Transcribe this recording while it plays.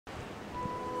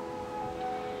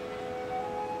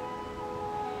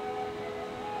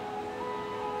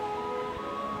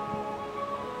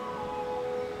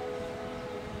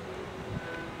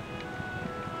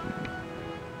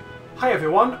Hi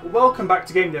everyone, welcome back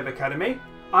to Game Dev Academy.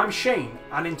 I'm Shane,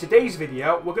 and in today's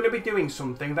video we're going to be doing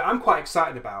something that I'm quite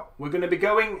excited about. We're going to be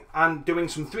going and doing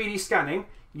some 3D scanning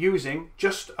using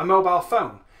just a mobile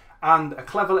phone and a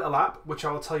clever little app which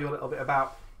I will tell you a little bit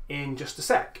about in just a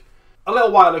sec. A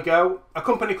little while ago, a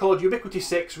company called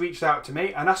Ubiquity6 reached out to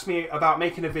me and asked me about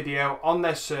making a video on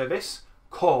their service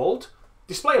called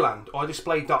Display.Land or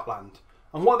Display.Land.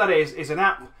 And what that is an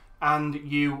app, and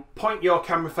you point your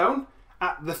camera phone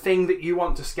at the thing that you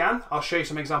want to scan. I'll show you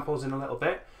some examples in a little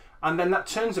bit. And then that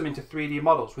turns them into 3D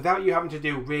models without you having to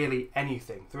do really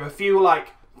anything. There are a few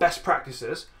best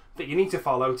practices that you need to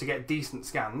follow to get decent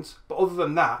scans, but other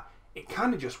than that, it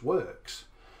kind of just works.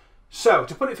 So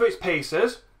to put it through its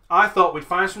paces, I thought we'd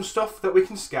find some stuff that we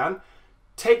can scan,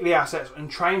 take the assets and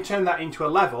try and turn that into a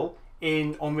level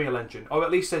in Unreal Engine, or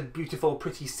at least a beautiful,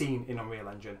 pretty scene in Unreal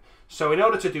Engine. So in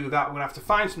order to do that, we're going to have to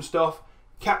find some stuff,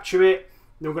 capture it,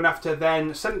 then we're going to have to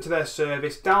then send it to their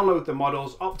service, download the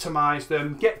models, optimize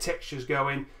them, get textures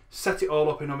going, set it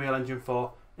all up in Unreal Engine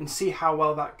 4, and see how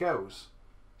well that goes.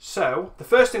 So the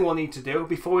first thing we'll need to do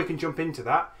before we can jump into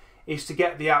that is to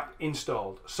get the app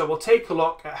installed. So we'll take a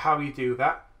look at how you do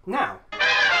that now.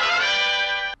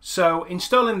 So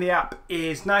installing the app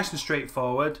is nice and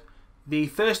straightforward. The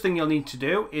first thing you'll need to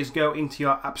do is go into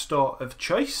your app store of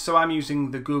choice. So I'm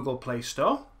using the Google Play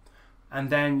Store. And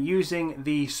then using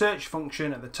the search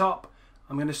function at the top,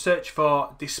 I'm going to search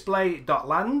for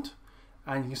Display.Land,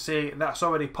 and you can see that's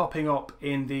already popping up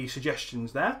in the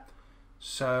suggestions there.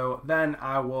 So then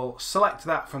I will select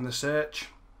that from the search,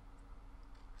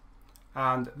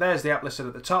 and there's the app listed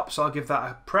at the top, so I'll give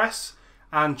that a press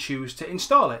and choose to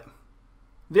install it.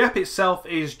 The app itself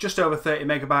is just over 30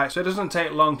 megabytes, so it doesn't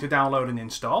take long to download and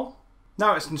install.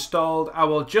 Now it's installed, I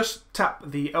will just tap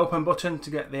the open button to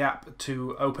get the app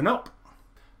to open up.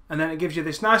 And then it gives you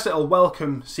this nice little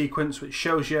welcome sequence which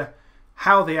shows you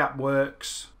how the app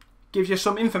works, gives you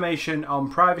some information on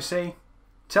privacy,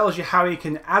 tells you how you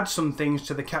can add some things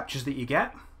to the captures that you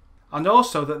get, and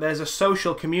also that there's a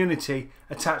social community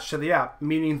attached to the app,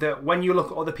 meaning that when you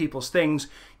look at other people's things,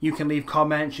 you can leave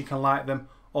comments, you can like them,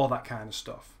 all that kind of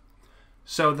stuff.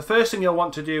 So the first thing you'll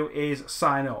want to do is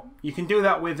sign up. You can do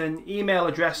that with an email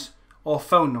address or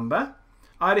phone number.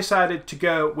 I decided to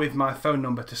go with my phone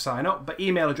number to sign up, but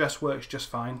email address works just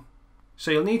fine. So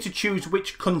you'll need to choose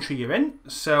which country you're in.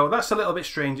 So that's a little bit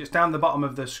strange. It's down the bottom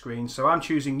of the screen. So I'm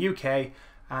choosing UK,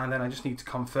 and then I just need to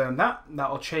confirm that.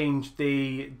 That'll change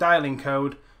the dialing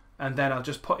code, and then I'll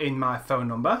just put in my phone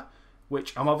number,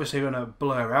 which I'm obviously going to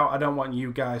blur out. I don't want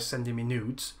you guys sending me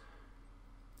nudes.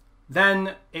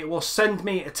 Then it will send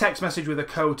me a text message with a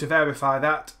code to verify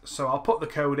that. So I'll put the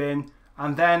code in,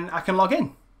 and then I can log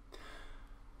in.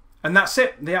 And that's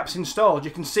it, the app's installed.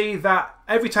 You can see that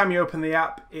every time you open the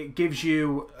app, it gives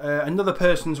you another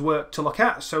person's work to look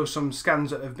at, so some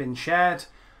scans that have been shared.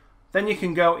 Then you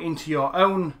can go into your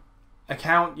own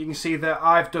account. You can see that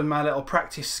I've done my little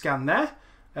practice scan there,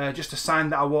 just a sign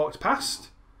that I walked past.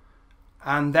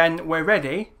 And then we're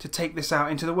ready to take this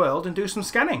out into the world and do some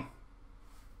scanning.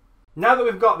 Now that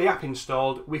we've got the app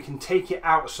installed, we can take it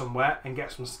out somewhere and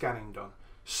get some scanning done.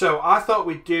 So I thought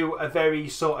we'd do a very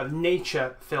sort of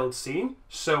nature-filled scene,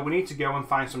 so we need to go and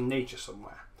find some nature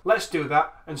somewhere. Let's do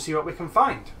that and see what we can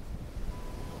find.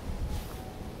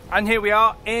 And here we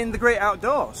are in the great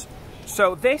outdoors.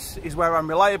 So this is where I'm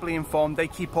reliably informed they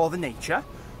keep all the nature.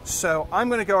 So I'm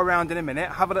going to go around in a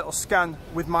minute, have a little scan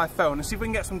with my phone and see if we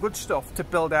can get some good stuff to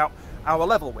build out our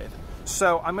level with.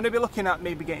 So I'm going to be looking at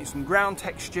maybe getting some ground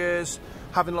textures,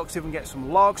 having a look to see if we can get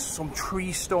some logs, some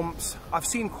tree stumps. I've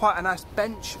seen quite a nice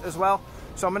bench as well.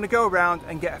 So I'm going to go around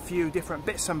and get a few different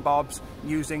bits and bobs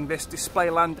using this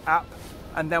Display.Land app.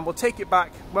 And then we'll take it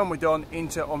back when we're done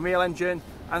into Unreal Engine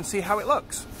and see how it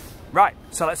looks. Right,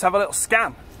 so let's have a little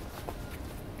scan.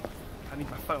 I need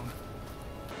my phone.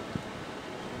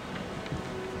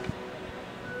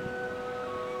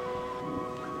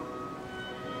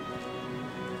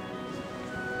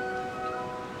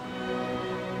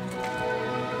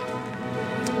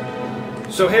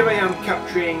 So here I am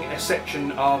capturing a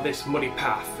section of this muddy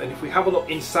path, and if we have a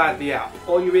look inside the app,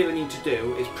 all you really need to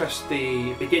do is press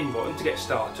the begin button to get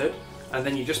started, and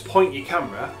then you just point your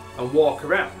camera and walk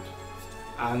around,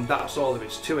 and that's all there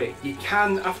is to it. You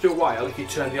can, after a while, if you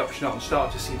turn the option on,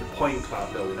 start to see the point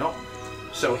cloud building up.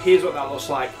 So here's what that looks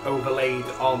like overlaid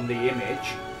on the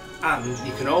image, and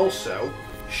you can also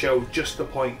show just the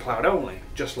point cloud only,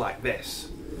 just like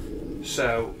this.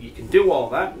 So you can do all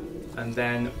that. And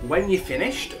then when you're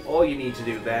finished, all you need to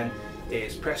do then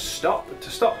is press stop to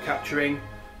stop capturing,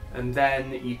 and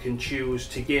then you can choose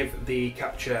to give the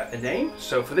capture a name.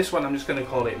 So for this one I'm just going to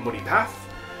call it Muddy Path,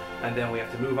 and then we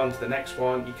have to move on to the next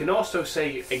one. You can also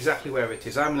say exactly where it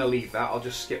is. I'm going to leave that, I'll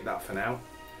just skip that for now.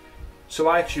 So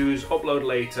I choose upload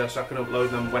later, so I can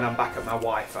upload them when I'm back at my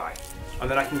Wi-Fi. And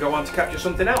then I can go on to capture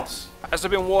something else. As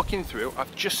I've been walking through,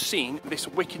 I've just seen this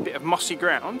wicked bit of mossy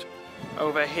ground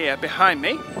over here behind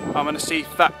me. I'm going to see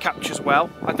if that captures well.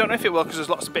 I don't know if it will because there's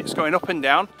lots of bits going up and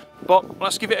down, but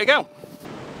let's give it a go.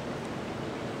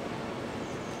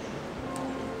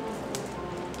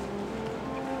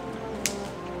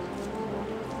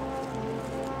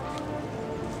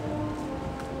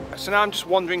 So now I'm just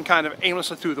wandering kind of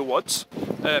aimlessly through the woods,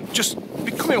 just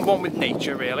becoming one with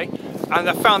nature really. And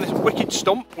I found this wicked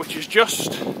stump, which is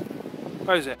just,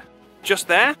 where is it? Just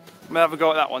there. I'm going to have a go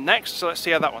at that one next, so let's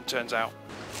see how that one turns out.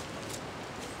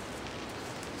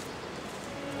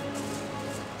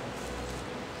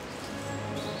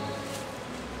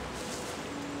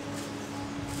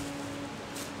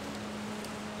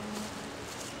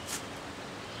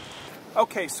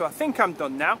 Okay, so I think I'm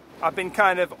done now. I've been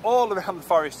kind of all around the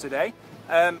forest today.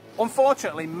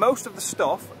 Unfortunately, most of the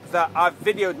stuff that I've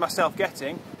videoed myself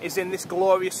getting is in this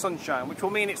glorious sunshine, which will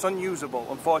mean it's unusable,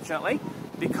 unfortunately,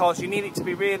 because you need it to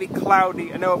be really cloudy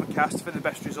and overcast for the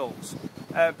best results.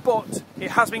 But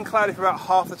it has been cloudy for about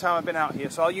half the time I've been out here,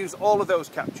 so I'll use all of those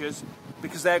captures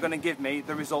because they're going to give me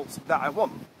the results that I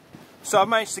want. So I've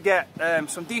managed to get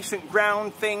some decent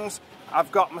ground things.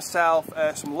 I've got myself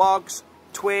some logs,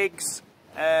 twigs,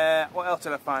 what else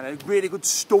did I find? A really good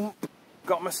stump.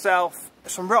 Got myself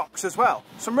some rocks as well.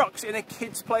 Some rocks in a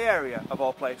kids' play area of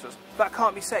all places. That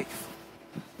can't be safe.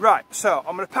 Right, so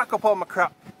I'm going to pack up all my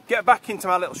crap, get back into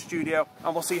my little studio,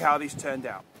 and we'll see how these turned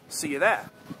out. See you there.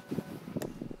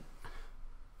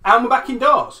 And we're back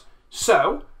indoors.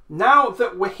 So, now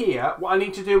that we're here, what I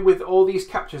need to do with all these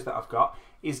captures that I've got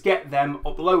is get them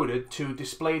uploaded to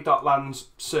Display.Land's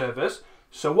servers.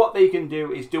 So what they can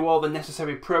do is do all the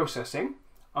necessary processing,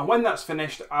 and when that's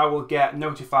finished I will get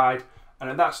notified, and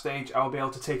at that stage I'll be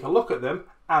able to take a look at them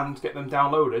and get them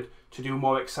downloaded to do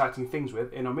more exciting things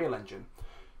with in Unreal Engine.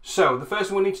 So the first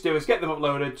thing we need to do is get them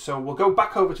uploaded, so we'll go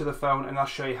back over to the phone and I'll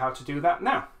show you how to do that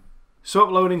now. So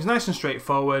uploading is nice and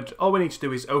straightforward. All we need to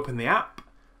do is open the app,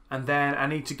 and then I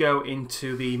need to go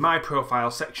into the My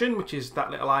Profile section, which is that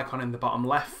little icon in the bottom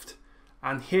left.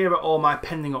 And here are all my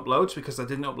pending uploads because I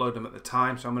didn't upload them at the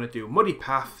time. So I'm going to do Muddy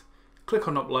Path, click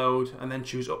on Upload, and then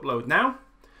choose Upload Now.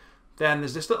 Then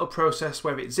there's this little process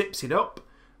where it zips it up,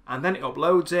 and then it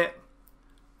uploads it.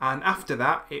 And after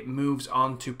that, it moves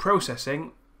on to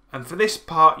processing. And for this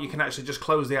part, you can actually just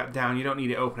close the app down. You don't need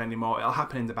it open anymore. It'll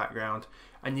happen in the background.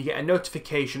 And you get a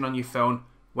notification on your phone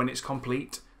when it's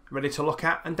complete, ready to look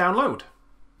at and download.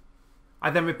 I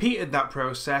then repeated that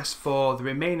process for the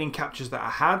remaining captures that I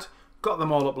had, got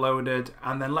them all uploaded,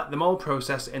 and then let them all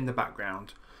process in the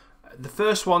background. The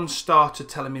first one started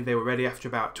telling me they were ready after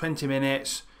about 20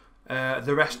 minutes.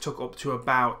 The rest took up to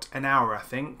about an hour, I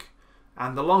think.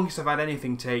 And the longest I've had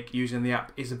anything take using the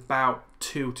app is about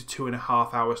 2 to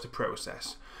 2.5 hours to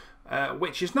process,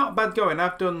 which is not bad going.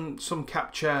 I've done some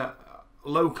capture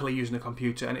locally using a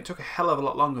computer and it took a hell of a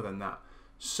lot longer than that.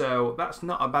 So that's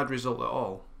not a bad result at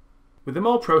all. With them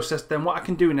all processed, then what I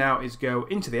can do now is go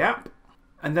into the app,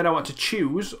 and then I want to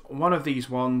choose one of these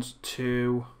ones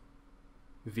to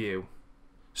view.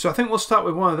 So I think we'll start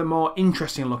with one of the more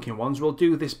interesting looking ones. We'll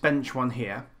do this bench one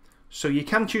here. So you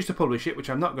can choose to publish it, which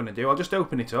I'm not going to do. I'll just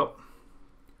open it up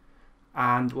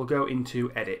and we'll go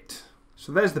into edit.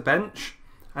 So there's the bench,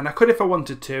 and I could, if I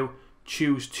wanted to,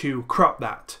 choose to crop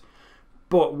that.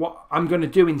 But what I'm going to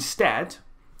do instead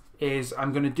is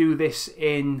I'm going to do this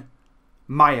in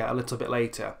Maya a little bit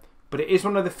later. But it is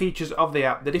one of the features of the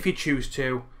app that if you choose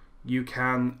to, you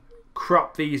can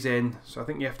crop these in. So I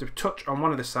think you have to touch on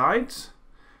one of the sides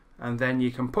and then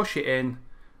you can push it in,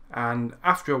 and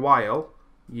after a while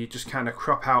you just kind of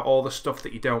crop out all the stuff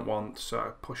that you don't want. So I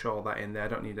push all that in there, I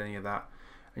don't need any of that.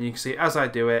 And you can see as I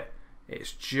do it,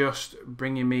 it's just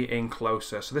bringing me in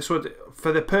closer. So this would,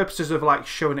 for the purposes of like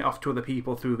showing it off to other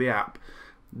people through the app,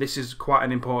 this is quite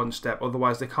an important step,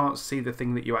 otherwise they can't see the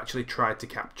thing that you actually tried to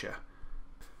capture.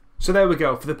 So there we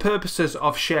go, for the purposes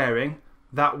of sharing,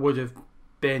 that would have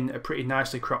been a pretty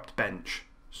nicely cropped bench.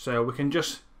 So we can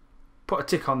just put a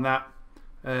tick on that.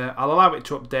 I'll allow it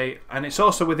to update, and it's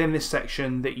also within this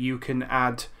section that you can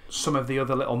add some of the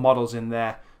other little models in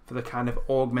there for the kind of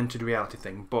augmented reality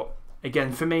thing. But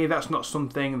again, for me, that's not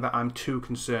something that I'm too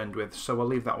concerned with, so we'll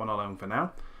leave that one alone for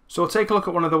now. So we'll take a look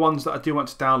at one of the ones that I do want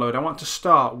to download. I want to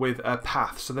start with a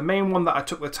path. So the main one that I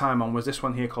took the time on was this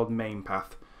one here called Main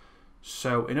Path.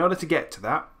 So in order to get to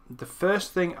that, the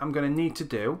first thing I'm going to need to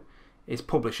do is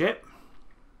publish it.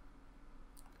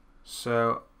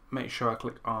 So make sure I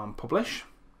click on Publish.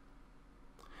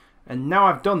 And now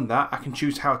I've done that, I can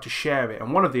choose how to share it.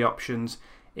 And one of the options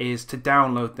is to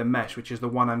download the mesh, which is the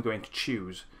one I'm going to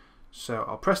choose. So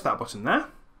I'll press that button there.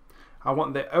 I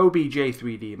want the OBJ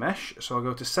 3D mesh, so I'll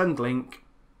go to send link.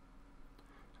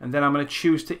 And then I'm going to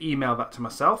choose to email that to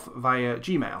myself via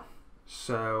Gmail.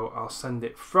 So I'll send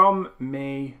it from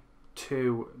me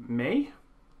to me.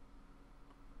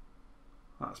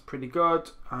 That's pretty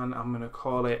good. And I'm going to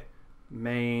call it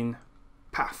main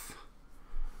path.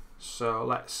 So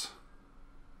let's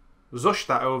zush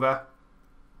that over.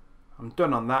 I'm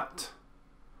done on that.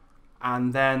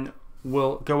 And then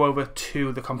we'll go over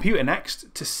to the computer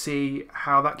next to see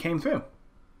how that came through.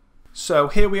 So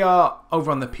here we are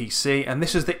over on the PC, and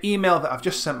this is the email that I've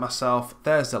just sent myself.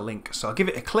 There's the link. So I'll give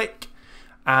it a click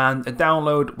and a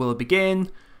download will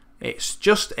begin. It's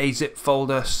just a zip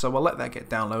folder, so we'll let that get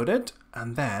downloaded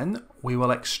and then we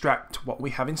will extract what we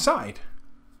have inside.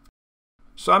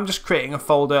 So I'm just creating a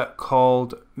folder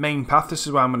called main path. This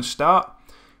is where I'm going to start.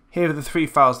 Here are the 3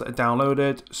 files that are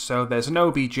downloaded. So there's an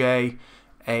OBJ,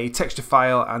 a texture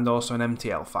file, and also an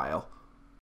MTL file.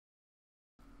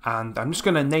 And I'm just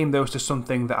going to name those to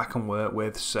something that I can work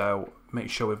with. So make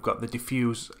sure we've got the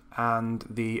diffuse and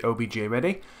the OBJ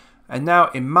ready. And now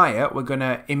in Maya, we're going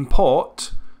to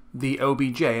import the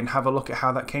OBJ and have a look at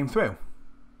how that came through.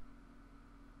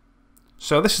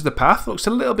 So this is the path. Looks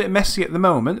a little bit messy at the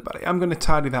moment, but I'm going to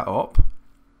tidy that up.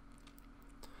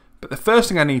 But the first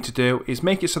thing I need to do is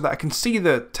make it so that I can see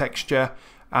the texture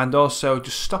and also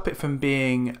just stop it from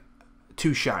being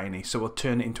too shiny. So we'll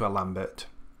turn it into a Lambert.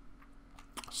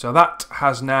 So that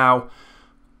has now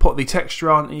put the texture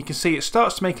on, and you can see it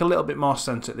starts to make a little bit more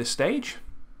sense at this stage.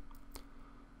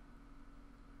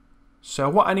 So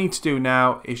what I need to do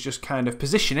now is just kind of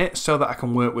position it so that I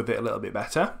can work with it a little bit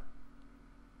better.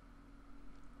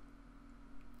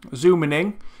 Zooming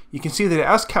in, you can see that it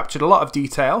has captured a lot of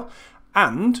detail,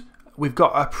 and we've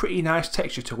got a pretty nice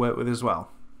texture to work with as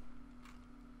well.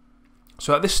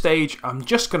 So at this stage, I'm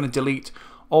just going to delete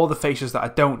all the faces that I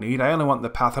don't need. I only want the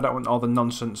path, I don't want all the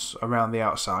nonsense around the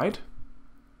outside.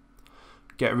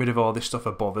 Get rid of all this stuff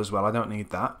above as well, I don't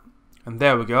need that. And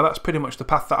there we go, that's pretty much the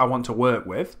path that I want to work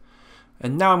with.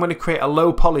 And now I'm going to create a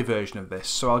low poly version of this.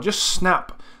 So I'll just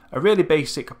snap a really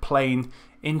basic plane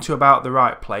into about the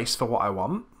right place for what I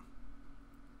want.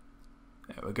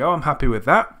 There we go, I'm happy with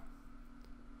that.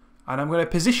 And I'm going to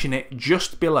position it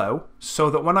just below so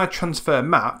that when I transfer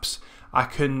maps, I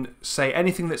can say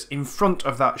anything that's in front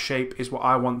of that shape is what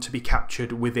I want to be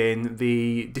captured within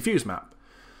the diffuse map.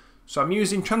 So I'm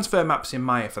using transfer maps in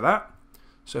Maya for that.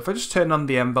 So if I just turn on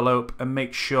the envelope and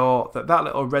make sure that that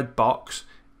little red box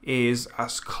is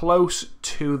as close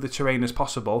to the terrain as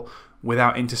possible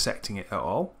without intersecting it at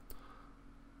all.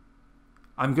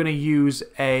 I'm going to use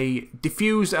a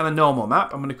diffuse and a normal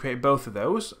map. I'm going to create both of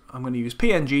those. I'm going to use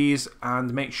PNGs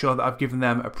and make sure that I've given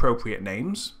them appropriate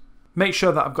names. Make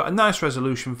sure that I've got a nice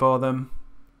resolution for them.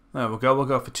 There we go, we'll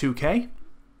go for 2K.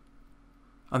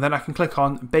 And then I can click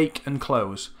on Bake and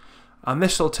Close. And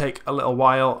this will take a little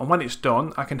while, and when it's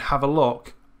done, I can have a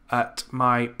look at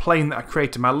my plane that I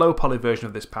created, my low poly version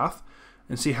of this path,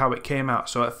 and see how it came out.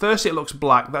 So at first it looks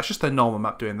black, that's just the normal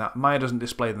map doing that. Maya doesn't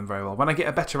display them very well. When I get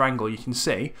a better angle, you can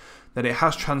see that it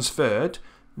has transferred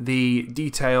the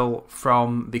detail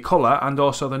from the colour and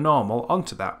also the normal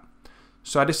onto that.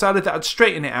 So I decided that I'd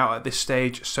straighten it out at this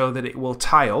stage so that it will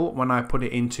tile when I put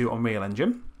it into Unreal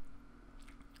Engine.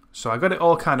 So I got it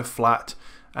all kind of flat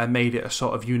and made it a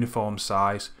sort of uniform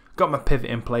size. Got my pivot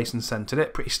in place and centered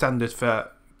it, pretty standard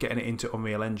for getting it into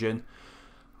Unreal Engine.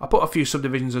 I put a few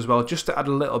subdivisions as well just to add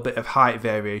a little bit of height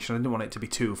variation. I didn't want it to be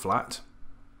too flat.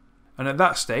 And at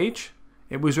that stage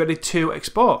it was ready to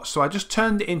export. So I just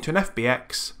turned it into an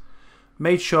FBX,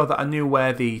 made sure that I knew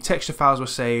where the texture files were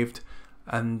saved,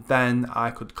 and then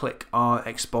I could click on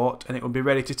export and it would be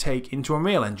ready to take into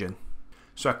Unreal Engine.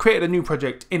 So I created a new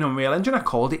project in Unreal Engine. I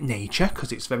called it Nature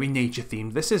because it's very nature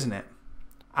themed, this, isn't it?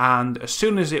 And as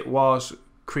soon as it was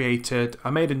created,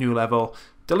 I made a new level,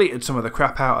 deleted some of the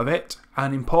crap out of it,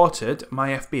 and imported my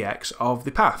FBX of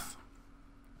the path.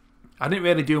 I didn't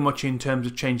really do much in terms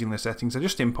of changing the settings, I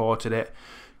just imported it,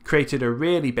 created a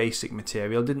really basic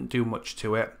material, didn't do much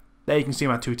to it. There you can see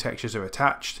my 2 textures are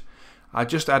attached. I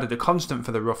just added a constant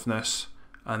for the roughness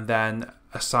and then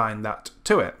assigned that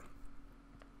to it.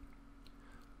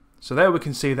 So there we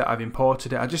can see that I've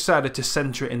imported it. I just decided to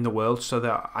center it in the world so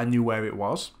that I knew where it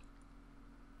was.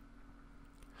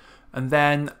 And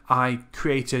then I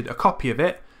created a copy of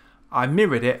it, I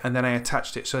mirrored it, and then I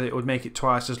attached it so that it would make it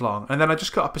twice as long. And then I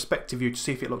just got a perspective view to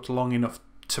see if it looked long enough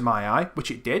to my eye,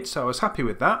 which it did, so I was happy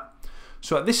with that.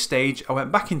 So at this stage I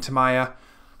went back into Maya,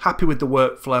 happy with the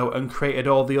workflow and created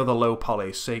all the other low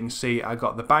polys. So you can see I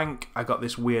got the bank, I got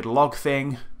this weird log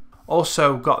thing,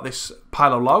 also got this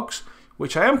pile of logs,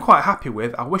 which I am quite happy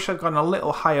with. I wish I'd gone a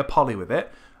little higher poly with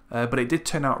it, but it did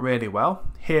turn out really well.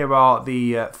 Here are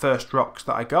the first rocks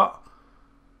that I got,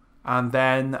 and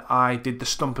then I did the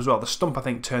stump as well. The stump I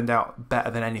think turned out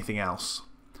better than anything else.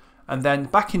 And then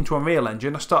back into Unreal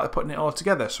Engine I started putting it all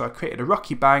together. So I created a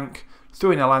rocky bank,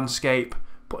 threw in a landscape,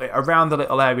 put it around the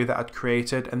little area that I'd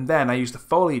created, and then I used the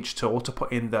foliage tool to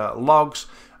put in the logs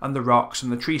and the rocks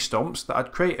and the tree stumps that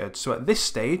I'd created. So at this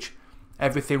stage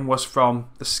everything was from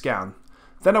the scan.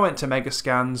 Then I went to Mega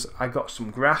Scans, I got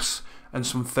some grass and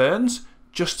some ferns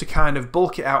just to kind of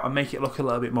bulk it out and make it look a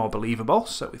little bit more believable.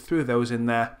 So we threw those in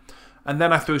there, and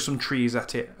then I threw some trees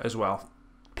at it as well.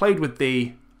 Played with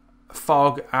the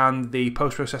fog and the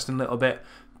post-processing a little bit,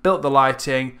 built the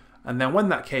lighting, and then when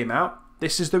that came out,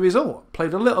 this is the result.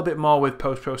 Played a little bit more with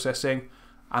post-processing,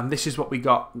 and this is what we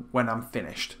got when I'm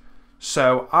finished.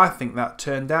 So I think that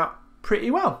turned out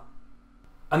pretty well.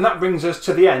 And that brings us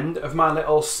to the end of my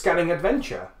little scanning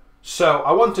adventure. So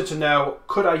I wanted to know,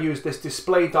 could I use this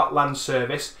Display.Land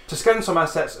service to scan some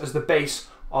assets as the base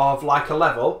of like a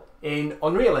level in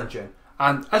Unreal Engine?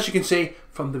 And as you can see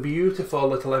from the beautiful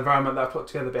little environment that I put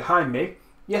together behind me,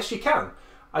 yes you can.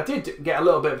 I did get a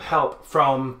little bit of help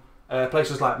from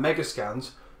places like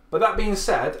Megascans, but that being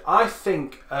said, I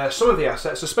think some of the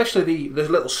assets, especially the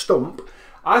little stump,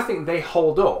 I think they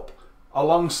hold up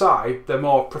alongside the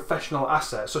more professional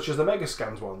assets such as the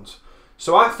Megascans ones.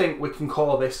 So I think we can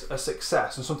call this a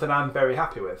success and something I'm very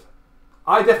happy with.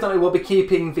 I definitely will be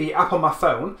keeping the app on my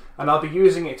phone, and I'll be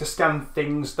using it to scan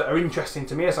things that are interesting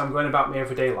to me as I'm going about my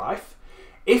everyday life.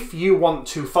 If you want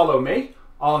to follow me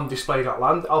on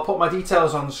Display.Land, I'll put my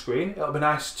details on the screen. It'll be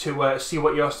nice to see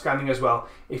what you're scanning as well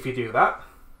if you do that.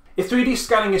 If 3D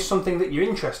scanning is something that you're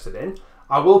interested in,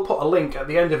 I will put a link at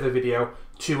the end of the video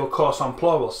to a course on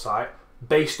Plural's site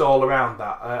based all around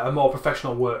that, a more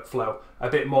professional workflow, a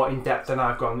bit more in depth than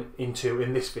I've gone into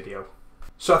in this video.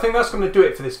 So I think that's going to do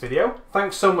it for this video.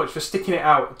 Thanks so much for sticking it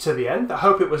out to the end. I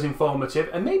hope it was informative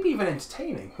and maybe even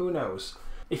entertaining, who knows.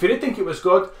 If you did think it was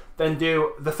good, then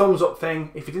do the thumbs up thing.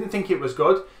 If you didn't think it was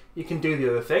good, you can do the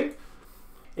other thing.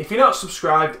 If you're not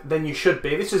subscribed, then you should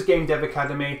be. This is Game Dev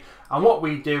Academy, and what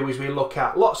we do is we look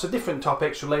at lots of different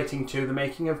topics relating to the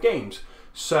making of games.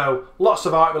 So lots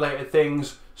of art related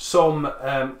things, some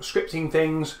scripting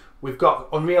things, we've got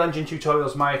Unreal Engine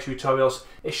tutorials, Maya tutorials.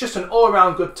 It's just an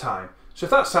all-around good time. So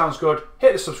if that sounds good,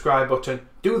 hit the subscribe button,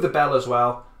 do the bell as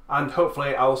well, and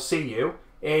hopefully I'll see you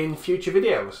in future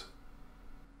videos.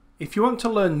 If you want to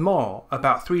learn more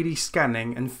about 3D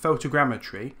scanning and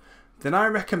photogrammetry, then I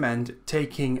recommend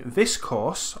taking this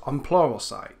course on Plural's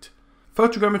site.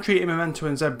 Photogrammetry in Memento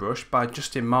and ZBrush by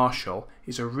Justin Marshall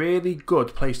is a really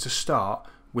good place to start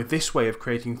with this way of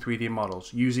creating 3D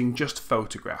models using just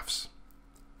photographs.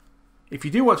 If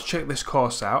you do want to check this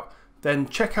course out, then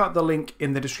check out the link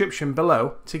in the description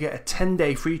below to get a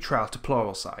 10-day free trial to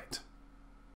Plural's site.